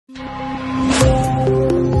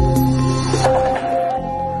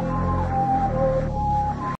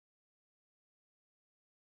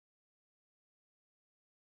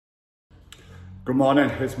Good morning,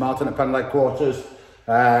 it's Martin at Pendle headquarters.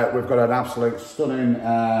 We've got an absolute stunning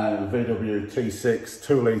VW T6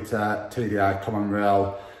 2 litre TDI Common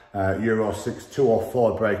Rail Euro6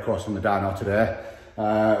 204 brake course on the dyno today.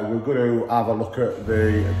 We're going to have a look at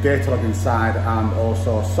the data logging side and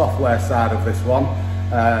also software side of this one.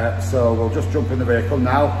 So we'll just jump in the vehicle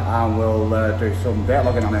now and we'll do some data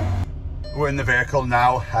logging on it. We're in the vehicle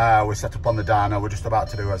now, we're set up on the dyno. We're just about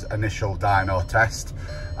to do an initial dyno test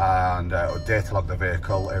and data log the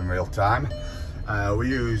vehicle in real time. We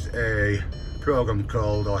use a program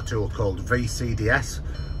called, or a tool called VCDS,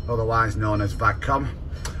 otherwise known as VAG-Com.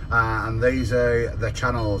 And these are the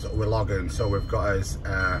channels we're logging. So we've got as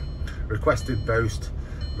requested boost,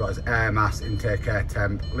 we've got as air mass, intake air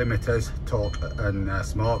temp, limiters, torque and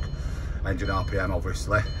smoke, engine RPM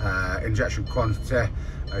obviously, injection quantity,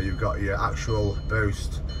 you've got your actual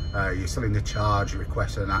boost, your cylinder charge,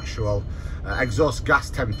 requested and actual, exhaust gas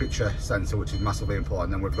temperature sensor, which is massively important.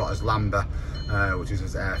 Then we've got as lambda, which is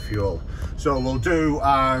as air fuel. So we'll do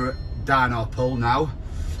our dyno pull now.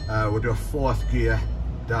 We'll do a 4th gear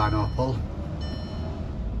dyno pull,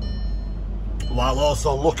 while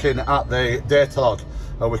also looking at the data log,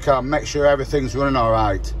 and we can make sure everything's running all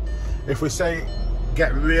right. If we say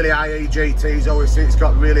get really high EGTs, or we see it's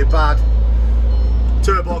got really bad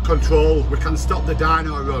turbo control, we can stop the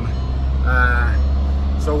dyno run.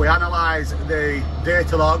 So we analyse the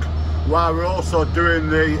data log while we're also doing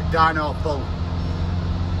the dyno pull.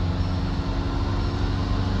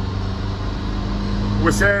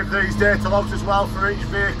 We save these data logs as well for each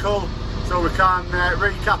vehicle, so we can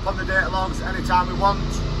recap on the data logs anytime we want.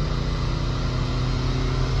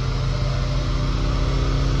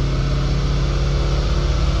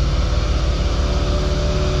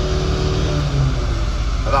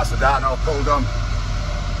 And that's the dyno pull done.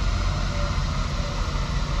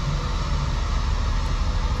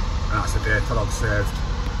 And that's the data log saved.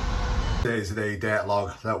 This is the data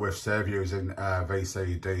log that we've saved using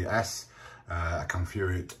VCDS. I can view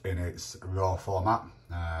it in its raw format,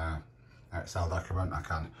 Excel document. I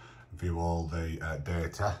can view all the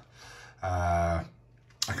data. I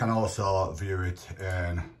can also view it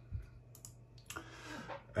in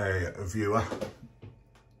a viewer.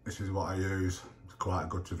 This is what I use. It's quite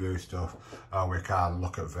good to view stuff. We can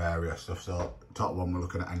look at various stuff. So top one, we're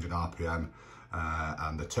looking at engine RPM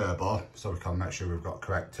and the turbo, so we can make sure we've got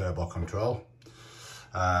correct turbo control.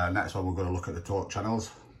 Next one, we're going to look at the torque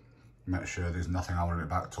channels. Make sure there's nothing holding it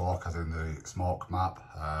back, torque as in the smoke map,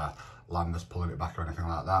 lambda's pulling it back or anything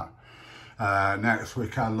like that. Next we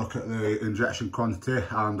can look at the injection quantity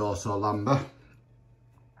and also lambda.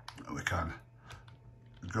 We can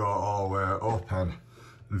go all the way up and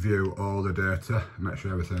view all the data, make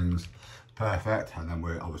sure everything's perfect, and then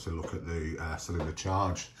we obviously look at the cylinder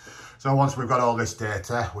charge. So once we've got all this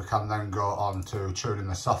data, we can then go on to tuning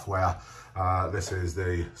the software. This is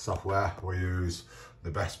the software we use. The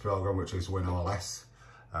best program, which is WinOS.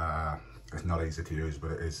 It's not easy to use, but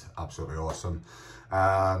it is absolutely awesome.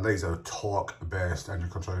 These are torque-based engine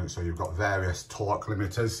control units, so you've got various torque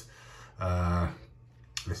limiters.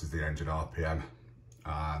 This is the engine RPM,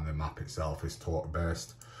 and the map itself is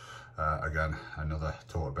torque-based. Again, another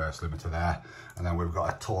torque-based limiter there. And then we've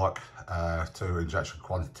got a torque to injection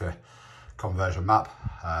quantity conversion map.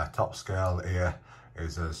 Top scale here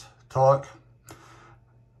is as torque.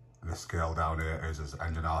 The scale down here is as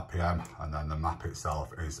engine RPM, and then the map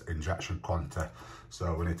itself is injection quantity.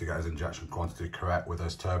 So we need to get his injection quantity correct with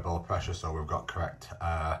his turbo pressure, so we've got correct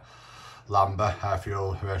lambda air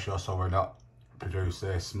fuel ratio, so we're not produce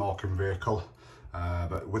a smoking vehicle.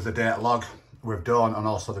 But with the data log we've done and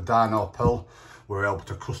also the dyno pull, we're able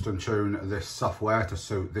to custom tune this software to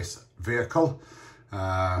suit this vehicle.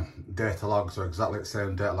 Data logs are exactly the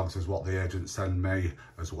same data logs as what the agents send me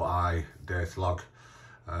as what I data log.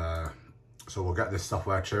 So we'll get this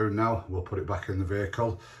software tuned now, we'll put it back in the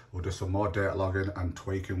vehicle, we'll do some more data logging and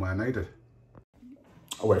tweaking where needed.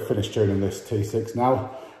 We're finished tuning this T6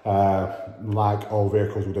 now. Like all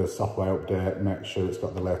vehicles, we did a software update, make sure it's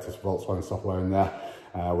got the latest Volkswagen software in there.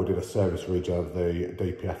 We did a service region of the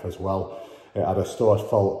DPF as well. It had a stored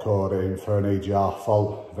fault code in for an EGR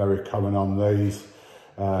fault, very common on these.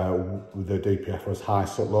 The DPF was high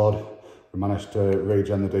sit load. We managed to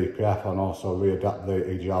regen the DPF and also readapt the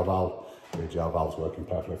EGR valve. The EGR valve's working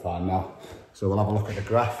perfectly fine now. So we'll have a look at the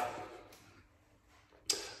graph.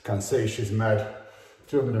 You can see she's made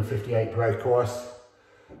 258 brake course,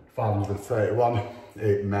 531.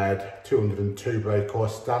 It made 202 brake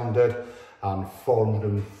course standard and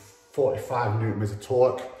 445 newton meters of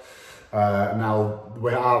torque. Now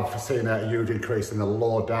we have seen a huge increase in the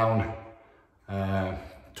low down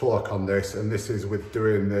torque on this, and this is with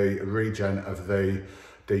doing the regen of the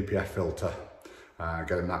DPF filter,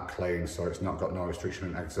 getting that clean so it's not got no restriction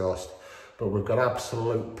in exhaust. But we've got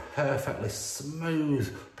absolute perfectly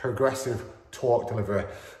smooth progressive torque delivery.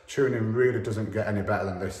 Tuning really doesn't get any better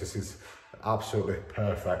than this. This is absolutely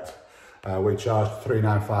perfect. We charge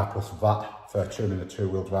 $395 plus VAT for tuning the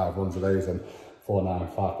 2-wheel drive ones of these, and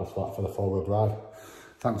 $495 plus VAT for the 4-wheel drive.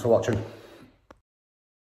 Thanks for watching.